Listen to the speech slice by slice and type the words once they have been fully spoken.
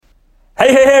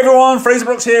everyone, Fraser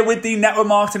Brooks here with the Network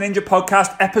Marketing Ninja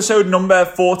podcast, episode number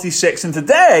 46. And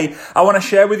today I want to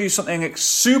share with you something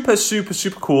super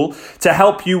cool to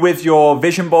help you with your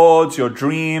vision boards, your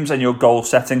dreams, and your goal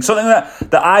setting. Something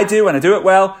that I do and I do it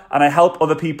well, and I help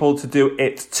other people to do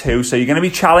it too. So you're going to be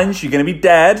challenged, you're going to be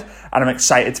dead, and I'm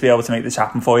excited to be able to make this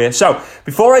happen for you. So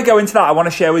before I go into that, I want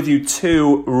to share with you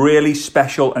two really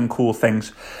special and cool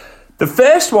things. The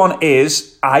first one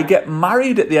is I get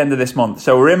married at the end of this month.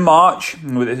 So we're in March.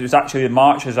 It was actually in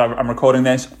March as I'm recording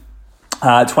this,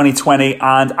 2020.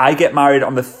 And I get married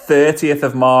on the 30th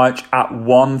of March at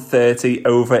 1:30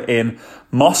 over in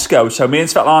Moscow. So me and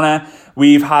Svetlana,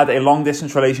 we've had a long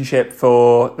distance relationship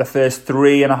for the first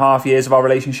 3.5 years of our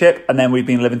relationship. And then we've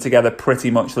been living together,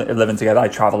 pretty much living together. I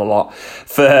travel a lot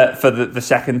for the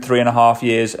second 3.5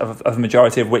 years of the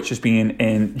majority of which has been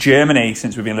in Germany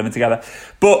since we've been living together.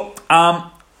 But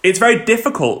it's very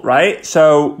difficult, right?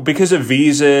 So because of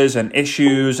visas and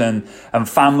issues and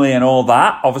family and all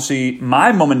that, obviously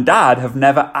my mum and dad have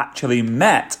never actually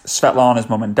met Svetlana's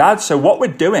mum and dad. So what we're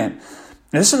doing,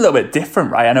 this is a little bit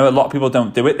different, right? I know a lot of people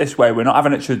don't do it this way. We're not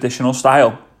having a traditional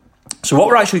style. So what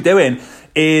we're actually doing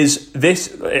is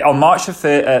this, on March the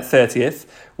 30th,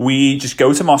 we just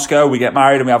go to Moscow, we get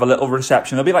married, and we have a little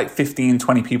reception. There'll be like 15,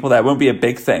 20 people there. It won't be a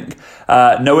big thing.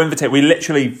 No invitation. We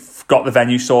literally got the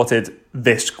venue sorted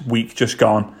this week just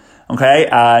gone. Okay,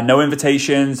 no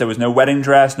invitations, there was no wedding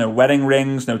dress, no wedding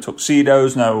rings, no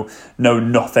tuxedos, no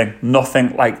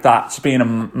nothing like that. It's been a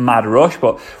mad rush,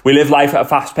 but we live life at a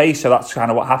fast pace, so that's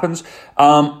kind of what happens.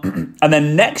 And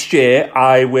then next year,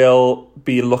 I will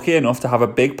be lucky enough to have a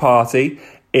big party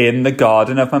in the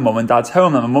garden of my mum and dad's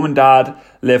home. And my mum and dad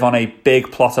live on a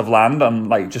big plot of land and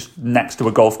like just next to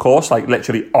a golf course, like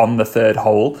literally on the third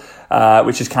hole,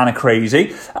 which is kind of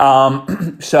crazy.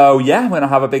 So yeah, we're going to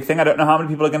have a big thing. I don't know how many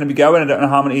people are going to be going. I don't know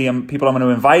how many people I'm going to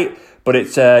invite, but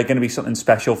it's going to be something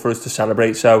special for us to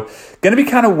celebrate. So going to be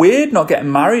kind of weird not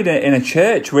getting married in a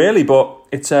church really, but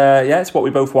it's it's what we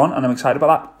both want and I'm excited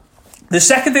about that. The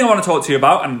second thing I want to talk to you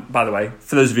about, and by the way,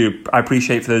 for those of you, I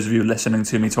appreciate for those of you listening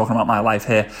to me talking about my life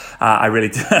here, I really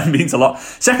do, it means a lot.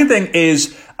 Second thing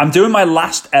is I'm doing my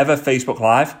last ever Facebook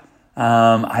Live.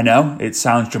 I know it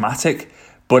sounds dramatic,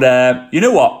 but you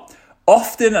know what?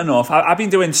 Often enough, I've been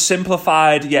doing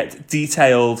simplified yet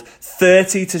detailed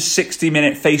 30 to 60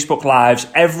 minute Facebook Lives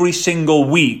every single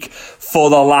week for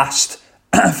the last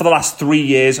 3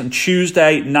 years on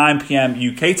Tuesday, 9 p.m.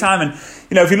 UK time. And,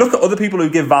 you know, if you look at other people who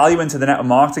give value into the network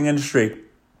marketing industry,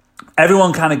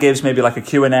 everyone kind of gives maybe like a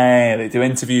Q&A, they do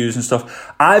interviews and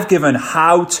stuff. I've given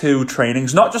how-to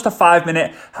trainings, not just a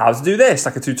 5-minute how to do this,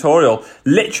 like a tutorial,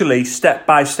 literally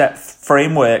step-by-step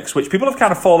frameworks, which people have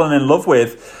kind of fallen in love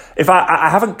with. If I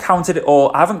haven't counted it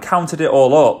all,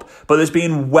 up, but there's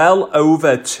been well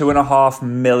over 2.5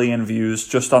 million views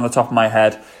just on the top of my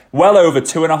head. Well over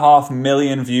 2.5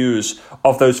 million views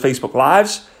of those Facebook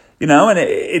Lives, you know, and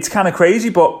it's kind of crazy,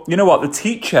 but you know what? The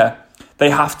teacher, they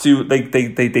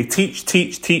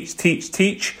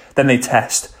teach, then they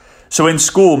test. So in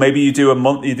school, maybe you do a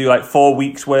month, you do like 4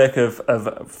 weeks worth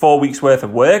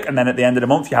of work, and then at the end of the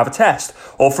month you have a test.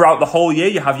 Or throughout the whole year,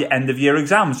 you have your end of year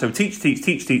exams. So teach,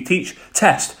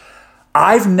 test.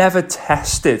 I've never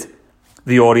tested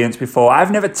the audience before.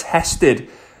 I've never tested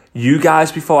you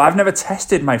guys before. I've never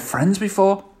tested my friends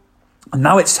before. And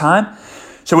now it's time.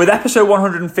 So with episode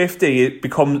 150, it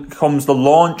becomes the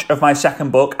launch of my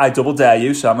second book, I Double Dare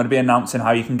You. So I'm going to be announcing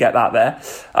how you can get that there.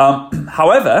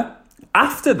 However,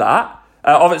 after that,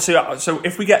 obviously, so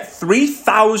if we get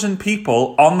 3,000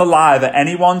 people on the live at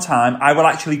any one time, I will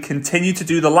actually continue to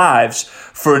do the lives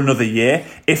for another year.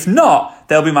 If not,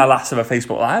 they'll be my last ever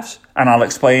Facebook Lives, and I'll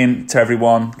explain to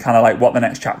everyone kind of like what the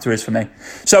next chapter is for me.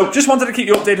 So just wanted to keep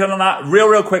you updated on that.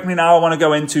 Real quickly now, I want to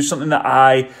go into something that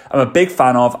I am a big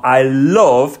fan of. I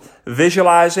love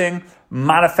visualizing,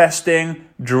 manifesting,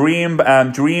 dream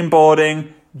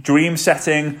boarding, dream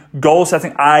setting, goal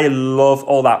setting. I love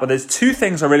all that. But there's two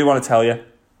things I really want to tell you.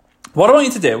 What I want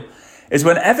you to do is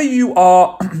whenever you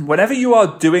are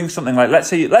doing something like, let's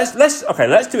do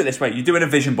it this way. You're doing a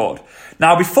vision board.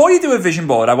 Now, before you do a vision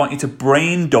board, I want you to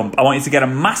brain dump. I want you to get a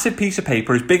massive piece of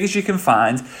paper as big as you can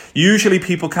find. Usually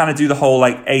people kind of do the whole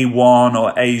like A1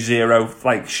 or A0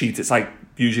 like sheet. It's like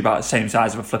usually about the same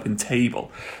size of a flipping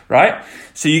table, right?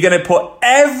 So you're going to put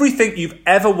everything you've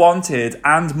ever wanted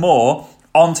and more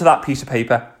onto that piece of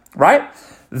paper, right?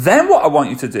 Then what I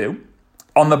want you to do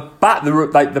on the back,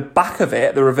 the back of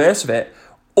it, the reverse of it,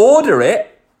 order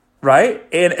it, right,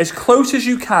 in as close as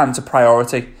you can to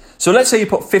priority. So let's say you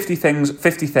put 50 things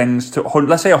to 100,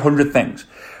 let's say 100 things.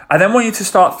 I then want you to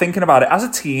start thinking about it as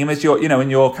a team, as you're, in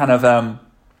your kind of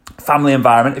family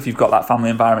environment, if you've got that family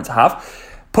environment to have.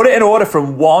 Put it in order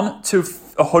from 1 to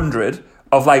 100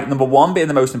 of like number 1 being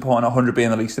the most important, 100 being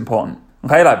the least important.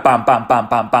 Okay, like bam, bam, bam,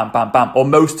 bam, bam, bam, bam, or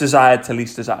most desired to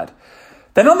least desired.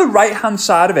 Then on the right-hand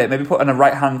side of it, maybe put in a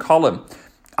right-hand column,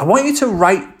 I want you to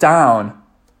write down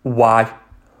why.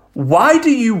 Why do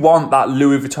you want that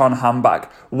Louis Vuitton handbag?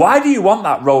 Why do you want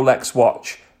that Rolex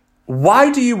watch?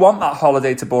 Why do you want that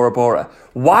holiday to Bora Bora?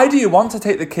 Why do you want to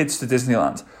take the kids to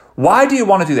Disneyland? Why do you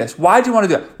want to do this? Why do you want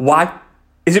to do it? Why?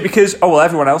 Is it because, oh, well,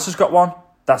 everyone else has got one?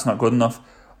 That's not good enough.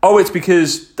 Oh, it's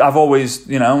because I've always,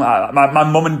 my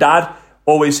mum and dad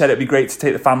always said it'd be great to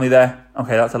take the family there.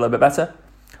 Okay, that's a little bit better.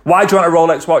 Why do you want a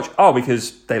Rolex watch? Oh,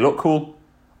 because they look cool.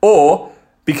 Or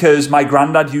because my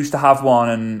granddad used to have one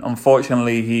and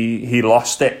unfortunately he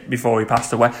lost it before he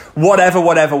passed away. Whatever,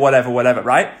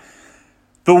 right?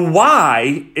 The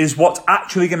why is what's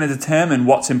actually going to determine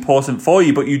what's important for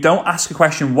you, but you don't ask a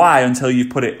question why until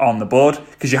you've put it on the board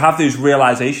because you have those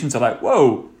realizations of like,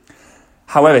 whoa.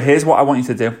 However, here's what I want you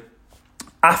to do.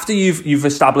 After you've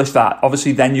established that,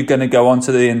 obviously then you're going to go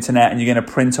onto the internet and you're going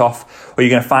to print off or you're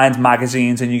going to find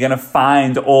magazines and you're going to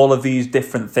find all of these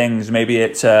different things. Maybe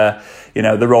it's, the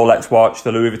Rolex watch,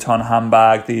 the Louis Vuitton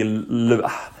handbag, the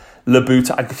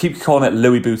Louboutin, I keep calling it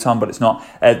Louis Vuitton, but it's not.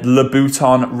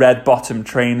 Louboutin red bottom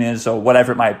trainers or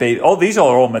whatever it might be. All these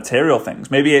are all material things.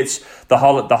 Maybe it's the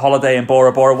holiday in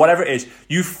Bora Bora, whatever it is.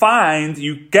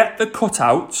 You get the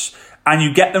cutouts and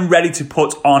you get them ready to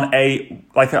put on a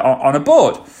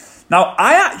board. Now,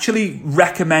 I actually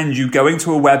recommend you going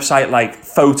to a website like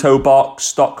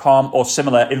photobox.com or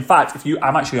similar. In fact,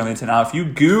 I'm actually on the internet now. If you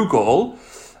Google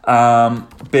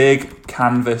big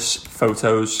canvas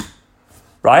photos,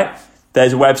 right?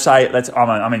 There's a website.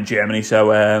 I'm in Germany, so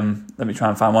let me try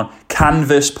and find one.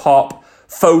 Canvas Pop,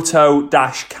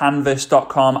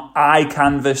 photo-canvas.com,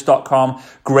 iCanvas.com,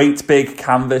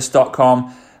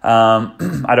 greatbigcanvas.com.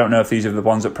 I don't know if these are the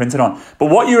ones that printed on.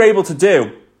 But what you're able to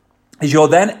do is you're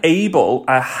then able,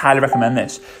 I highly recommend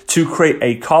this, to create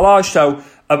a collage. So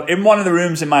in one of the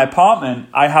rooms in my apartment,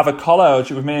 I have a collage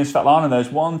with me and Svetlana. There's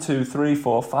 1, 2, 3,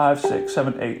 4, 5, 6,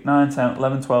 7, 8, 9, 10,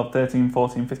 11, 12, 13,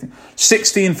 14, 15,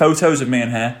 16 photos of me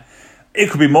and her. It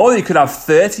could be more. You could have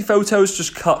 30 photos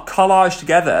just collaged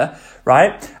together,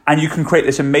 right? And you can create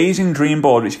this amazing dream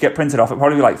board, which you get printed off. It'll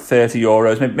probably be like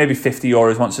 €30, maybe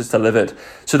 €50 once it's delivered.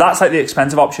 So that's like the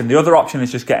expensive option. The other option is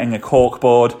just getting a cork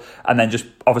board and then just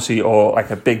obviously, or like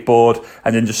a big board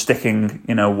and then just sticking,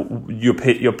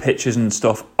 your pictures and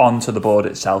stuff onto the board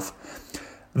itself.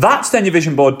 That's then your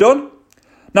vision board done.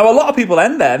 Now, a lot of people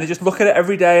end there and they just look at it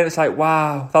every day and it's like,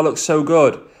 wow, that looks so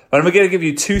good. But I'm going to give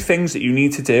you 2 things that you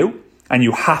need to do. And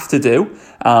you have to do.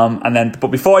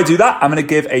 But before I do that, I'm going to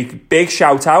give a big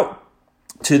shout out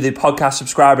to the podcast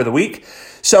subscriber of the week.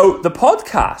 So the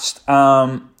podcast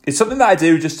is something that I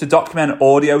do just to document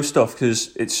audio stuff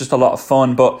because it's just a lot of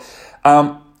fun. But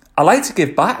I like to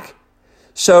give back.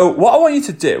 So what I want you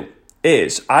to do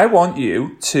is I want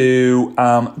you to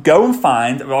go and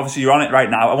find, obviously you're on it right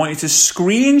now. I want you to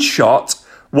screenshot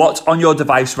what's on your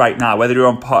device right now, whether you're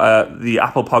on the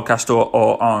Apple Podcast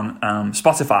or on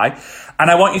Spotify. And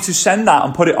I want you to send that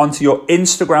and put it onto your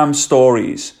Instagram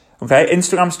stories, okay?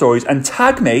 Instagram stories, and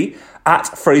tag me at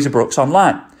Fraser Brooks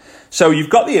Online. So you've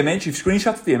got the image, you've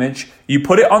screenshotted the image, you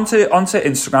put it onto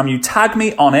Instagram, you tag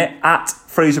me on it at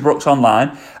Fraser Brooks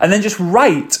Online, and then just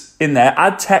write in there,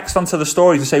 add text onto the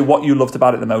stories and say what you loved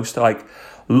about it the most. Like,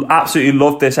 absolutely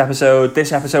loved this episode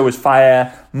was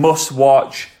fire, must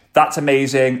watch, that's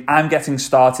amazing, I'm getting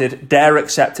started, dare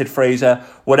accepted Fraser,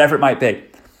 whatever it might be.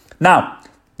 Now,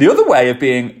 the other way of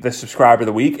being the subscriber of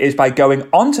the week is by going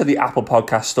onto the Apple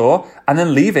Podcast Store and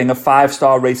then leaving a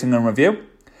 5-star rating and review.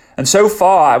 And so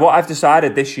far, what I've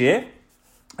decided this year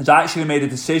is I actually made a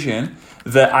decision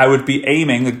that I would be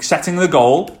setting the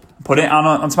goal, putting it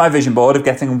onto my vision board of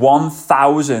getting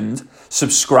 1,000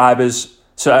 subscribers,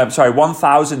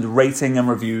 1,000 rating and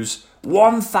reviews.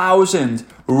 1,000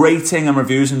 rating and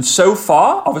reviews. And so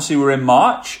far, obviously we're in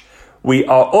March, we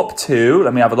are up to,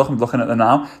 let me have a look, I'm looking at them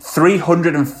now,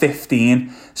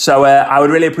 315. So I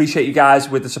would really appreciate you guys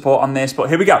with the support on this. But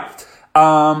here we go.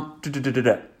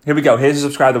 Here we go. Here's a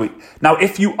subscriber of the week. Now,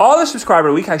 if you are the subscriber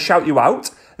of the week, I shout you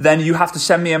out. Then you have to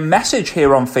send me a message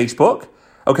here on Facebook.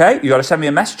 Okay? You got to send me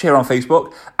a message here on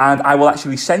Facebook and I will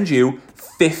actually send you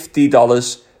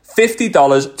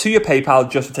 $50 to your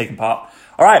PayPal just for taking part.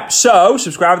 All right, so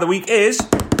subscriber of the week is,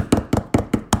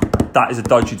 that is a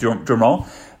dodgy drum roll,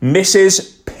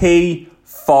 Mrs. P.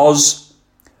 Foz.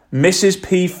 Mrs.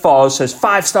 P. Foz says,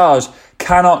 5 stars,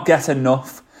 cannot get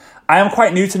enough. I am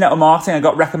quite new to network marketing. I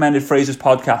got recommended Fraser's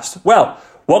podcast. Well,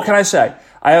 what can I say?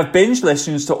 I have binged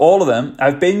listened to all of them.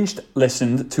 I've binged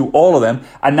listened to all of them,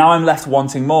 and now I'm left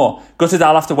wanting more. Gutted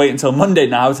I'll have to wait until Monday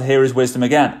now to hear his wisdom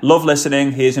again. Love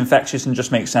listening. He is infectious and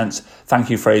just makes sense. Thank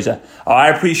you, Fraser. Oh, I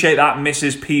appreciate that,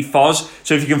 Mrs. P. Foz.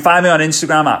 So if you can find me on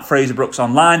Instagram at Fraser Brooks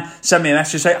Online, send me a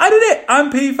message, say, I did it.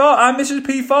 I'm P. Foz. I'm Mrs.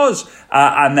 P. Foz.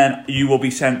 And then you will be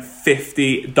sent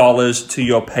 $50 to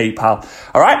your PayPal.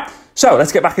 All right. So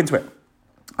let's get back into it.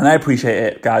 And I appreciate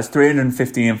it, guys.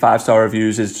 315 5-star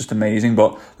reviews is just amazing,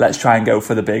 but let's try and go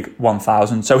for the big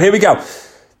 1,000. So here we go.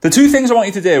 The two things I want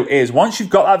you to do is, once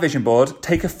you've got that vision board,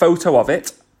 take a photo of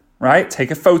it, right? Take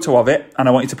a photo of it, and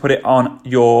I want you to put it on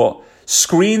your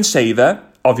screensaver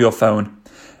of your phone.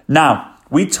 Now,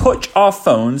 we touch our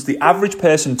phones. The average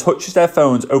person touches their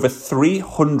phones over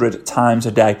 300 times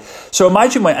a day. So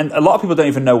imagine and a lot of people don't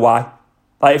even know why.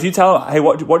 Like if you tell them, hey,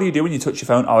 what do you do when you touch your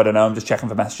phone? Oh, I don't know. I'm just checking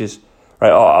for messages.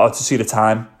 Right, or to see the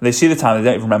time. They see the time, they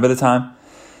don't even remember the time.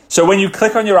 So when you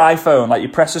click on your iPhone, like you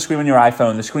press the screen on your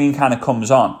iPhone, the screen kind of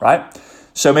comes on, right?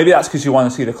 So maybe that's because you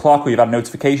want to see the clock or you've had a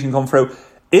notification come through.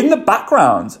 In the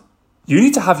background, you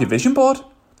need to have your vision board.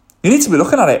 You need to be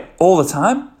looking at it all the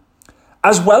time.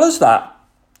 As well as that,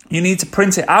 you need to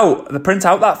print out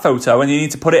that photo, and you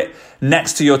need to put it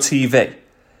next to your TV.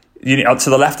 You need to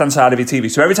the left-hand side of your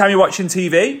TV. So every time you're watching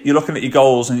TV, you're looking at your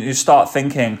goals and you start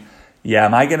thinking, yeah,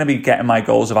 am I going to be getting my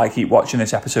goals if I keep watching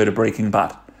this episode of Breaking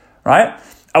Bad? Right?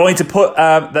 I want you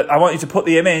to put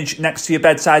the image next to your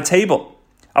bedside table.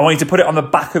 I want you to put it on the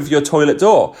back of your toilet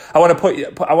door. I want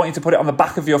you to put it on the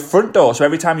back of your front door, so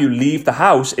every time you leave the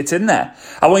house, it's in there.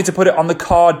 I want you to put it on the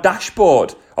car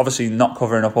dashboard. Obviously, not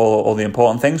covering up all the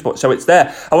important things, but so it's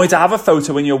there. I want you to have a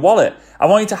photo in your wallet. I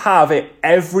want you to have it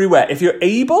everywhere. If you're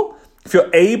able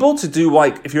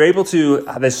to,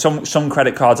 there's some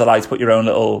credit cards allow you to put your own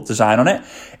little design on it.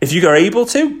 If you are able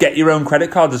to, get your own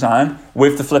credit card design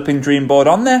with the flipping dream board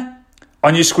on there,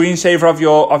 on your screensaver of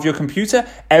your computer,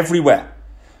 everywhere.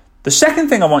 The second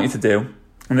thing I want you to do,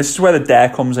 and this is where the dare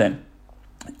comes in,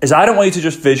 is I don't want you to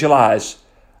just visualize.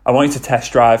 I want you to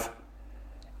test drive.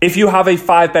 If you have a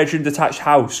 5-bedroom detached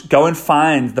house, go and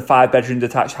find the 5-bedroom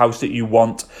detached house that you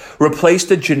want. Replace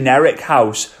the generic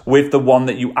house with the one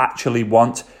that you actually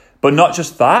want. But not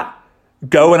just that,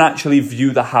 go and actually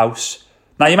view the house.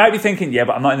 Now, you might be thinking, yeah,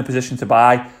 but I'm not in a position to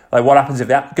buy. Like, what happens if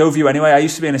that? Go view anyway. I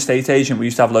used to be an estate agent. We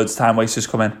used to have loads of time wasters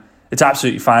come in. It's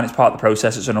absolutely fine. It's part of the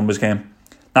process. It's a numbers game.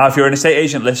 Now, if you're an estate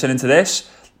agent listening to this,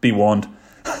 be warned.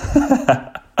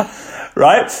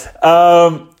 Right?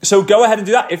 So go ahead and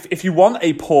do that. If you want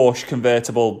a Porsche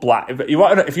convertible black, if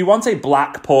you want a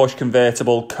black Porsche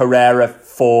convertible Carrera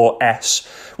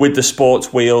 4S with the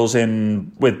sports wheels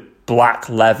with black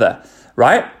leather,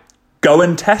 right? Go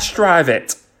and test drive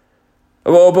it.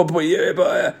 Well, but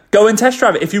go and test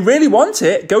drive it. If you really want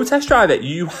it, go test drive it.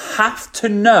 You have to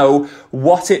know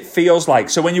what it feels like.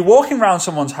 So when you're walking around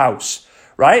someone's house,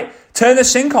 right? Turn the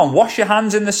sink on. Wash your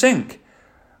hands in the sink.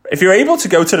 If you're able to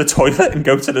go to the toilet and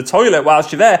go to the toilet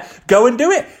whilst you're there, go and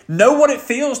do it. Know what it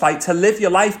feels like to live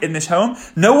your life in this home.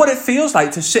 Know what it feels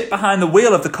like to sit behind the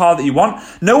wheel of the car that you want.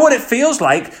 Know what it feels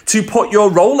like to put your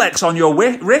Rolex on your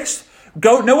wrist.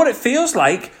 Know what it feels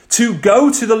like to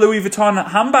go to the Louis Vuitton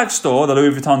handbag store, the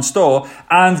Louis Vuitton store,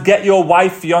 and get your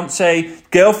wife, fiance,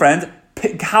 girlfriend,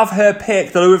 have her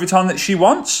pick the Louis Vuitton that she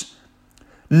wants.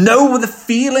 Know the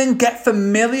feeling, get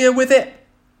familiar with it.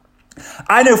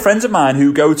 I know friends of mine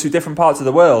who go to different parts of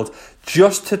the world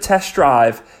just to test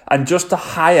drive and just to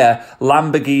hire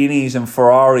Lamborghinis and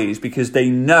Ferraris because they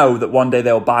know that one day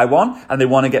they'll buy one and they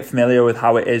want to get familiar with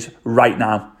how it is right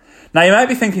now. Now, you might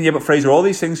be thinking, yeah, but Fraser, all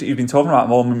these things that you've been talking about are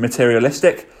more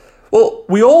materialistic. Well,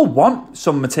 we all want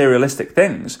some materialistic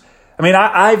things. I mean,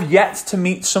 I've yet to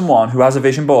meet someone who has a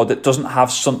vision board that doesn't have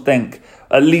something,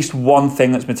 at least one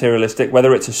thing that's materialistic,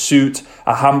 whether it's a suit,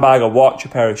 a handbag, a watch, a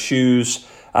pair of shoes,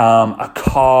 a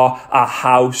car, a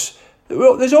house.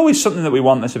 Well, there's always something that we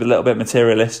want that's a little bit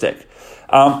materialistic.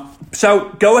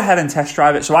 So go ahead and test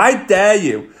drive it. So I dare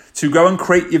you to go and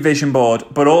create your vision board,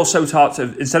 but also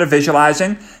instead of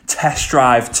visualizing, test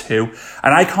drive too.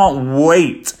 And I can't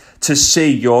wait to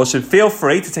see yours. So feel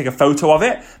free to take a photo of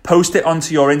it, post it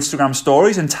onto your Instagram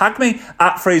stories and tag me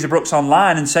at Fraser Brooks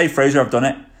Online and say, Fraser, I've done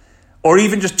it. Or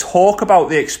even just talk about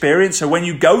the experience. So when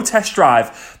you go test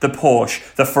drive the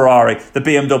Porsche, the Ferrari, the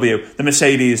BMW, the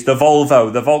Mercedes, the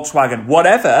Volvo, the Volkswagen,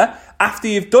 whatever, after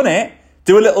you've done it,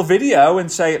 do a little video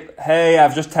and say, hey,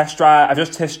 I've just test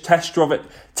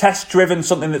driven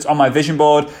something that's on my vision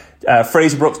board.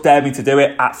 Fraser Brooks dared me to do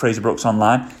it at Fraser Brooks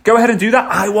Online. Go ahead and do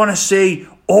that. I want to see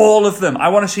all of them. I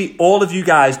want to see all of you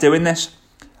guys doing this.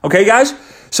 Okay, guys?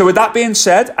 So with that being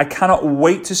said, I cannot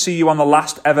wait to see you on the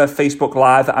last ever Facebook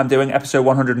Live that I'm doing, episode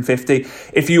 150.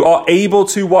 If you are able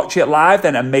to watch it live,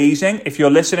 then amazing. If you're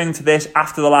listening to this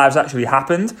after the live's actually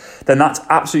happened, then that's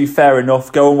absolutely fair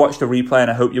enough. Go and watch the replay,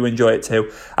 and I hope you enjoy it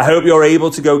too. I hope you're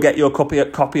able to go get your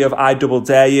copy of I Double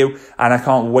Dare You, and I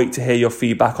can't wait to hear your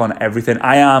feedback on everything.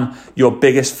 I am your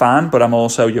biggest fan, but I'm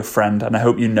also your friend, and I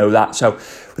hope you know that. So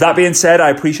with that being said, I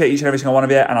appreciate each and every single one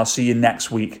of you, and I'll see you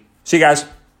next week. See you guys.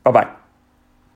 Bye-bye.